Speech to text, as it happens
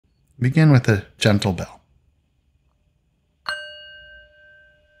Begin with a gentle bell.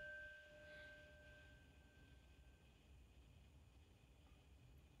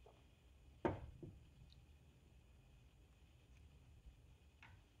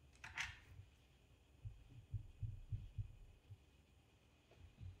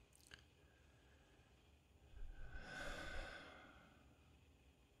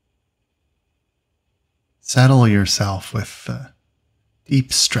 Settle yourself with a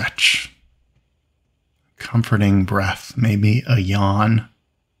deep stretch, comforting breath, maybe a yawn.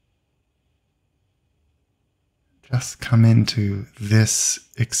 Just come into this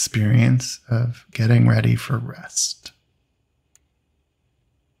experience of getting ready for rest.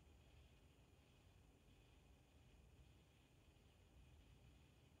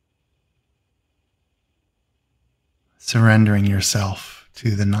 Surrendering yourself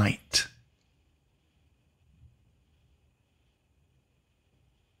to the night.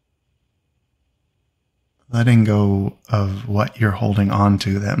 Letting go of what you're holding on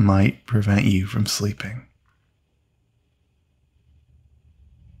to that might prevent you from sleeping.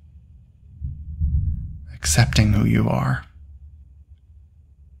 Accepting who you are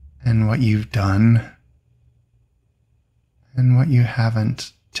and what you've done and what you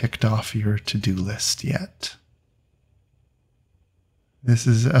haven't ticked off your to-do list yet. This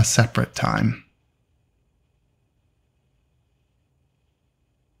is a separate time.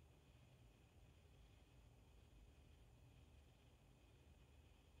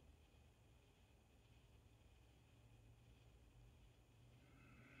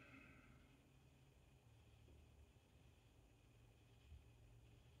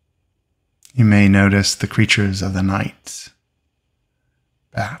 You may notice the creatures of the night,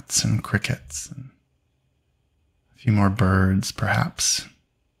 bats and crickets, and a few more birds perhaps.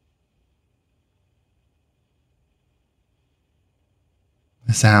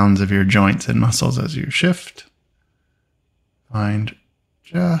 The sounds of your joints and muscles as you shift. Find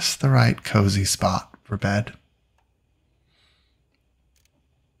just the right cozy spot for bed.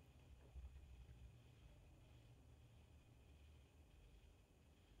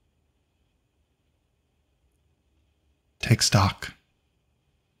 Take stock.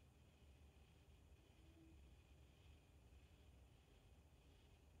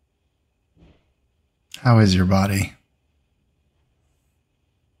 How is your body?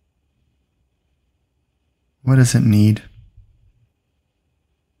 What does it need?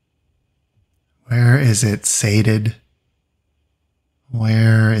 Where is it sated?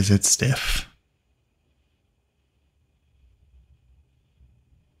 Where is it stiff?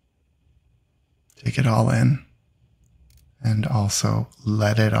 Take it all in. And also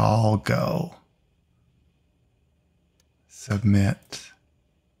let it all go. Submit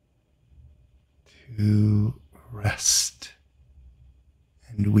to rest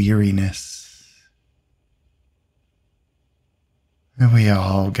and weariness. And we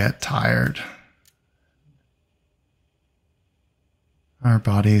all get tired. Our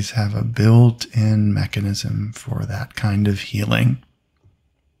bodies have a built-in mechanism for that kind of healing.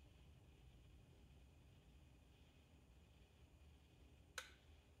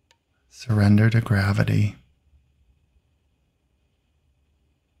 Surrender to gravity.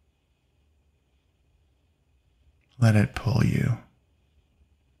 Let it pull you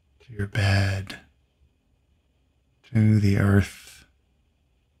to your bed, to the earth,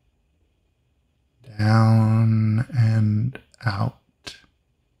 down and out,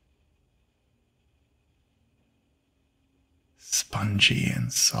 spongy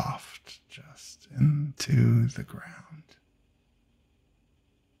and soft, just into the ground.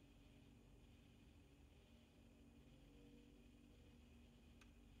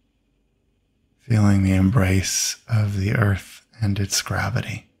 Feeling the embrace of the earth and its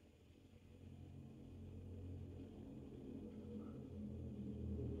gravity.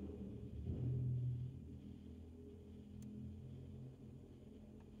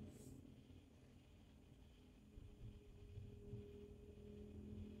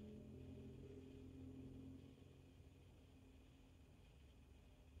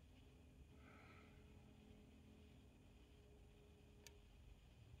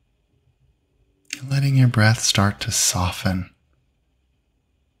 Letting your breath start to soften,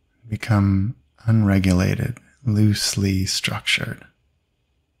 become unregulated, loosely structured,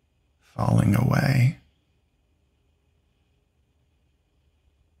 falling away.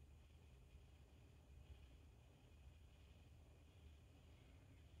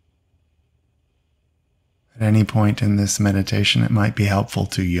 At any point in this meditation, it might be helpful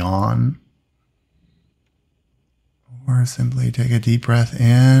to yawn. Or simply take a deep breath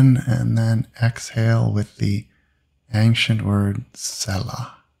in and then exhale with the ancient word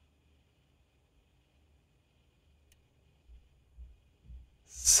Selah.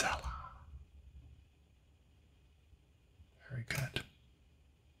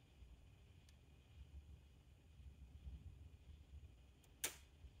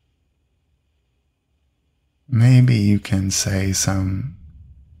 maybe you can say some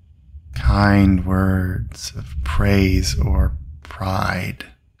kind words of praise or pride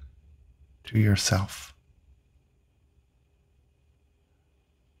to yourself.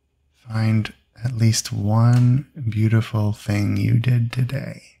 Find at least one beautiful thing you did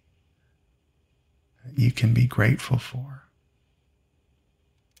today that you can be grateful for.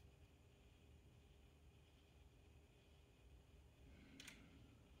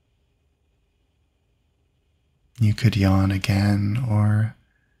 You could yawn again or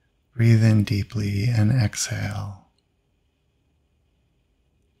breathe in deeply and exhale.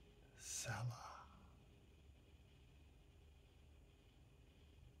 Selah.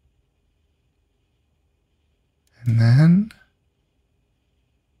 And then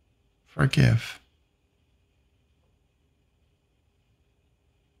forgive.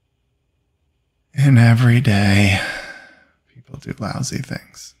 And every day, people do lousy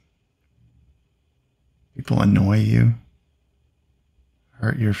things. People annoy you,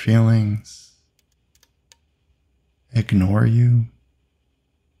 hurt your feelings, ignore you,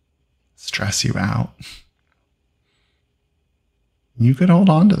 stress you out. You could hold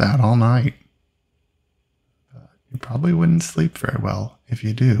on to that all night. But you probably wouldn't sleep very well if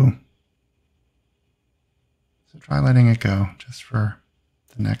you do. So try letting it go just for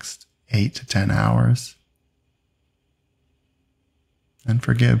the next 8 to 10 hours. And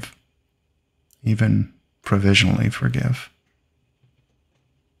forgive. Even provisionally forgive.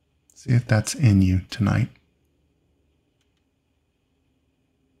 See if that's in you tonight.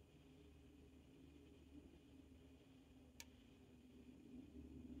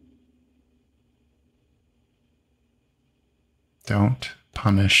 Don't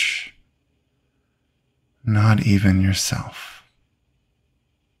punish, not even yourself.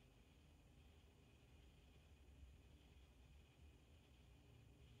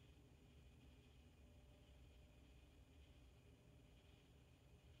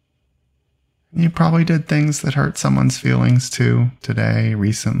 You probably did things that hurt someone's feelings too, today,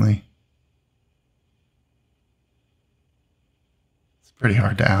 recently. It's pretty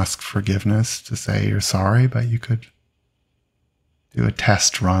hard to ask forgiveness, to say you're sorry, but you could do a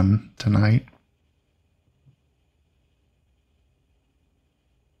test run tonight.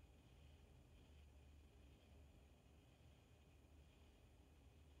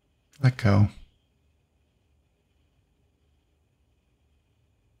 Let go.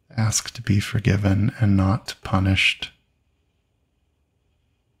 Ask to be forgiven and not punished.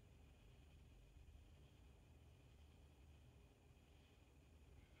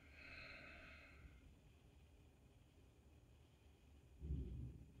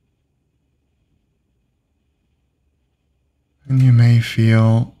 And you may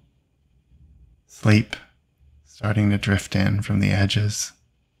feel sleep starting to drift in from the edges.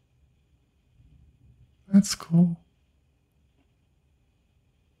 That's cool.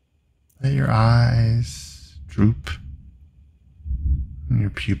 Let your eyes droop and your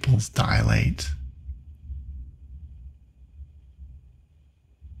pupils dilate.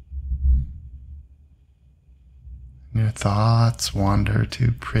 And your thoughts wander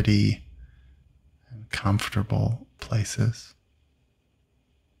to pretty and comfortable places.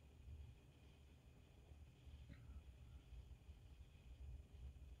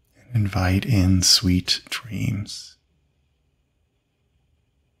 And invite in sweet dreams.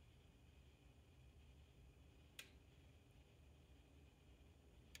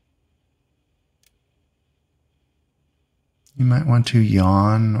 You might want to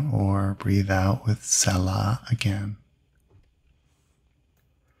yawn or breathe out with Selah again.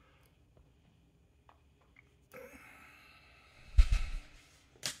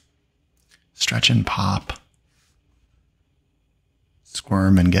 Stretch and pop.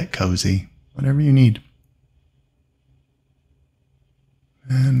 Squirm and get cozy. Whatever you need.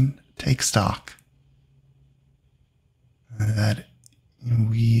 And take stock that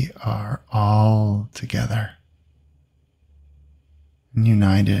we are all together,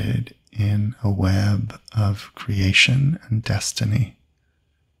 united in a web of creation and destiny,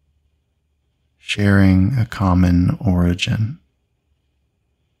 sharing a common origin.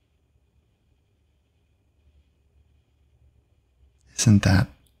 Isn't that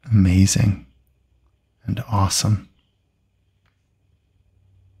amazing and awesome?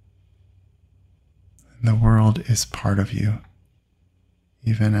 The world is part of you,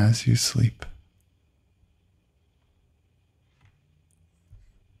 even as you sleep.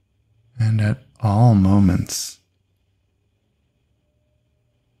 And at all moments,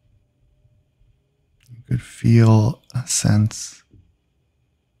 you could feel a sense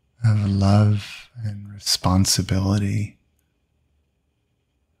of love and responsibility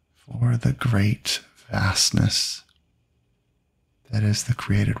for the great vastness that is the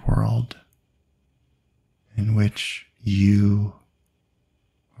created world, in which you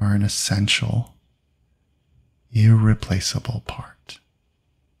are an essential, irreplaceable part.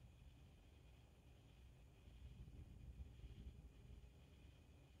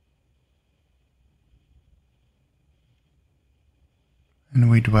 And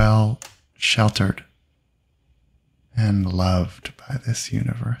we dwell sheltered and loved by this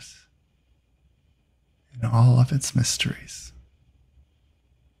universe in all of its mysteries.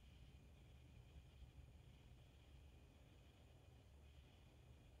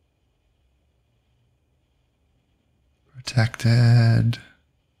 Protected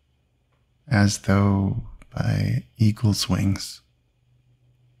as though by eagle's wings.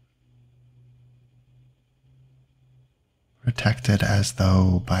 Protected as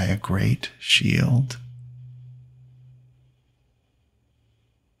though by a great shield.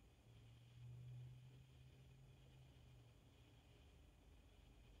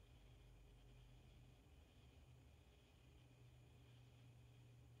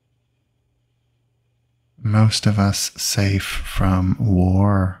 Most of us safe from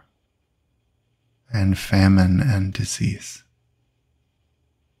war and famine and disease.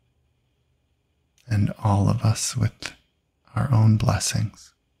 And all of us with our own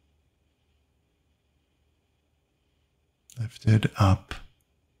blessings. Lifted up,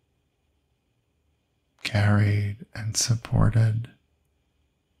 carried and supported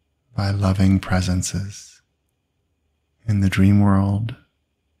by loving presences in the dream world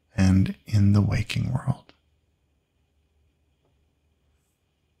and in the waking world.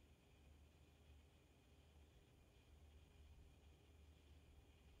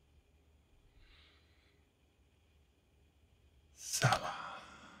 Sala.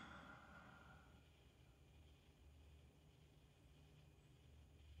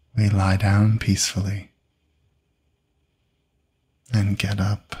 We lie down peacefully and get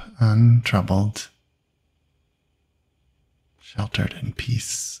up untroubled, sheltered in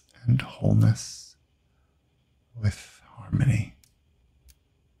peace and wholeness with harmony.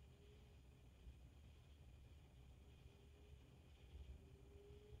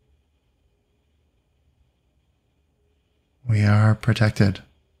 We are protected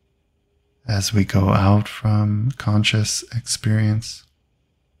as we go out from conscious experience,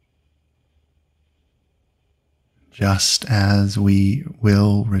 just as we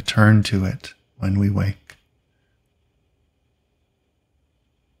will return to it when we wake.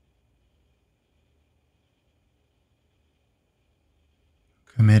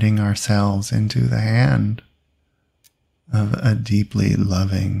 Committing ourselves into the hand of a deeply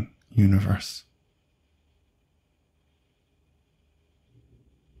loving universe.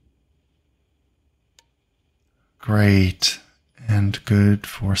 Great and good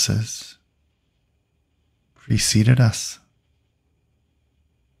forces preceded us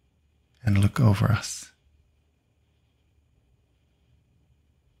and look over us,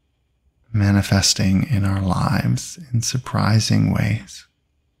 manifesting in our lives in surprising ways.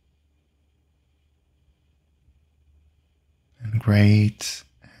 And great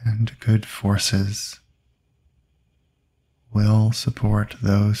and good forces will support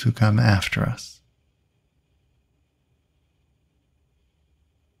those who come after us.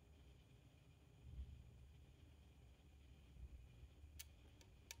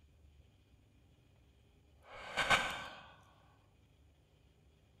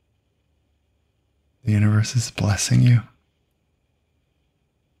 The universe is blessing you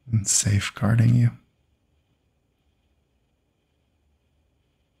and safeguarding you.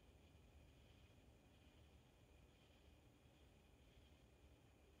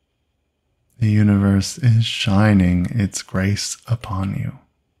 The universe is shining its grace upon you.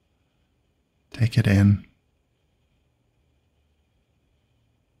 Take it in.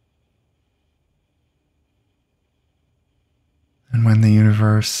 And when the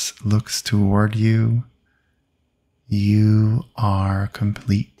universe looks toward you, you are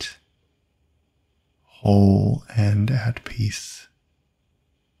complete, whole, and at peace.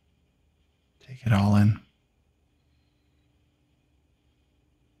 Take it all in.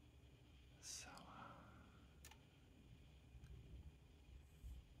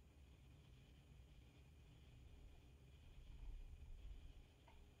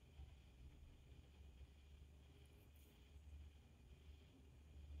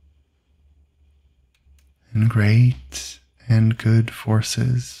 And great and good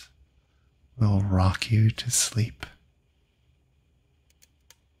forces will rock you to sleep.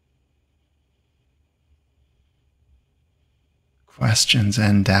 Questions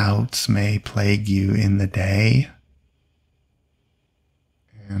and doubts may plague you in the day,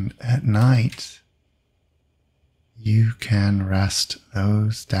 and at night you can rest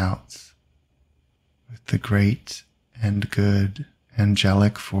those doubts with the great and good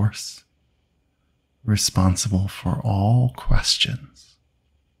angelic force responsible for all questions,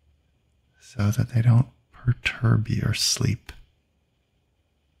 so that they don't perturb your sleep.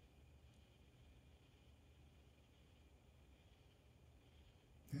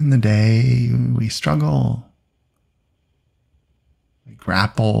 In the day, we struggle, we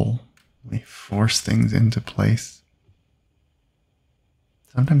grapple, we force things into place.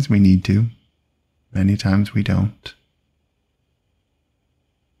 Sometimes we need to, many times we don't.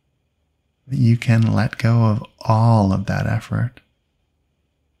 But you can let go of all of that effort,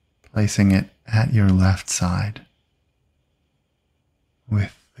 placing it at your left side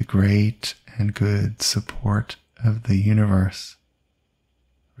with the great and good support of the universe,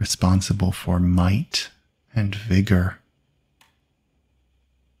 responsible for might and vigor.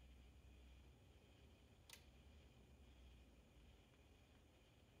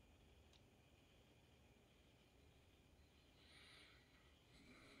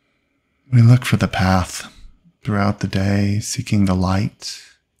 We look for the path throughout the day, seeking the light,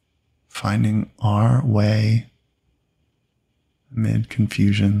 finding our way amid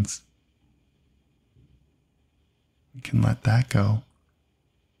confusions. We can let that go.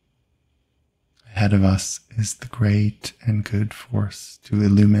 Ahead of us is the great and good force to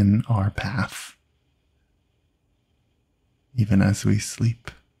illumine our path, even as we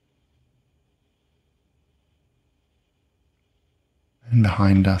sleep. And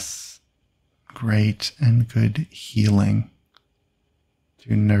behind us, great and good healing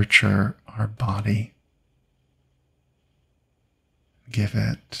to nurture our body, give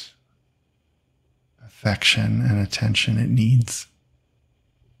it affection and attention it needs.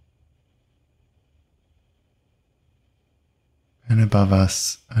 And above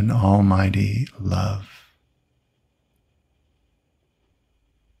us, an almighty love.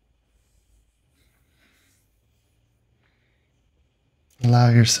 Allow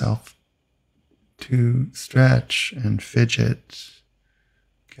yourself to stretch and fidget,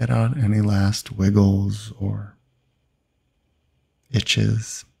 get out any last wiggles or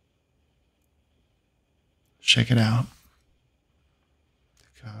itches. Shake it out.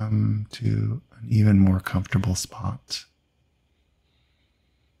 Come to an even more comfortable spot.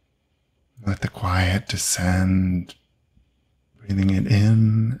 Let the quiet descend, breathing it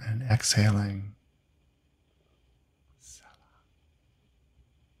in and exhaling.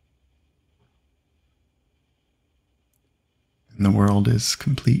 And the world is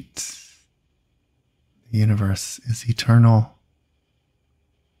complete. The universe is eternal.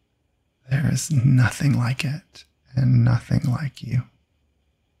 There is nothing like it and nothing like you.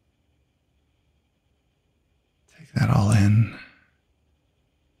 Take that all in.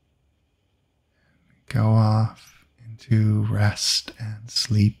 Go off into rest and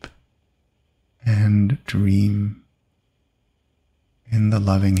sleep and dream in the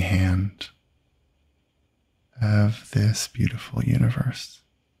loving hand of this beautiful universe,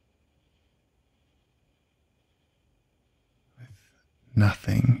 with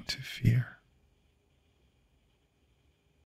nothing to fear.